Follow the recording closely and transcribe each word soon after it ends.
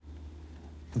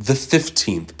The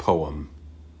 15th poem,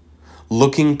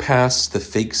 looking past the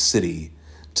fake city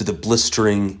to the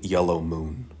blistering yellow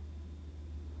moon.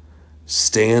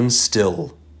 Stand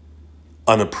still,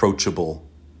 unapproachable,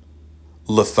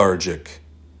 lethargic,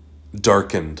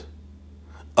 darkened,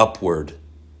 upward,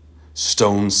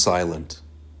 stone silent.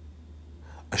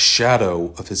 A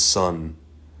shadow of his sun,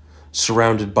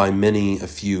 surrounded by many a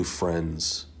few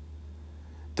friends.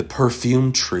 The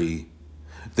perfume tree,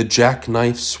 the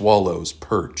jackknife swallows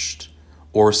perched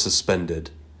or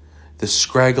suspended, the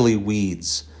scraggly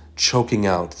weeds choking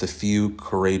out the few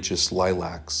courageous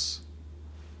lilacs.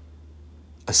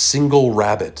 A single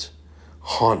rabbit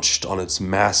haunched on its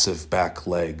massive back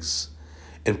legs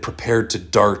and prepared to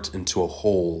dart into a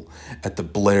hole at the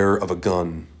blare of a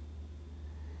gun.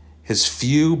 His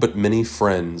few but many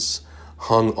friends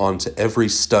hung onto every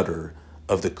stutter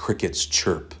of the cricket's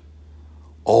chirp,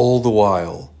 all the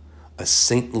while a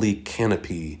saintly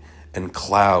canopy and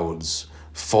clouds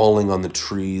falling on the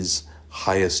tree's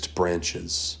highest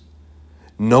branches.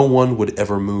 No one would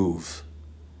ever move.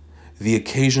 The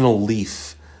occasional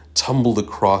leaf tumbled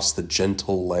across the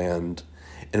gentle land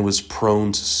and was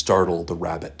prone to startle the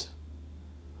rabbit.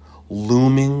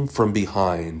 Looming from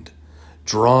behind,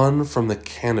 drawn from the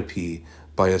canopy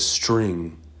by a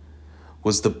string,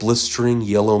 was the blistering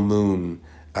yellow moon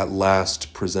at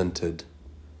last presented.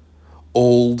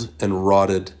 Old and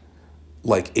rotted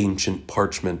like ancient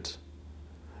parchment,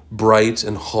 bright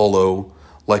and hollow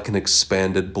like an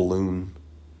expanded balloon.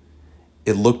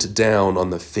 It looked down on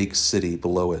the fake city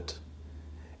below it,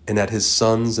 and at his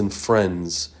sons and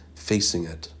friends facing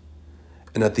it,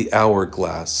 and at the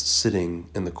hourglass sitting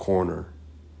in the corner.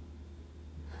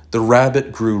 The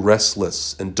rabbit grew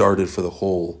restless and darted for the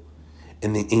hole,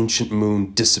 and the ancient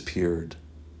moon disappeared.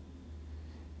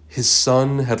 His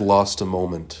son had lost a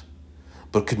moment,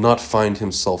 but could not find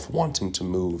himself wanting to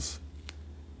move.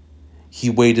 He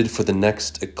waited for the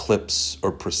next eclipse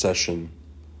or procession,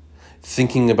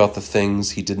 thinking about the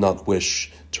things he did not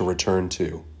wish to return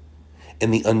to,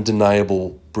 and the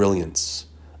undeniable brilliance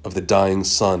of the dying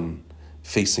sun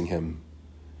facing him,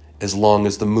 as long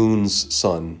as the moon's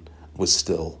sun was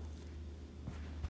still.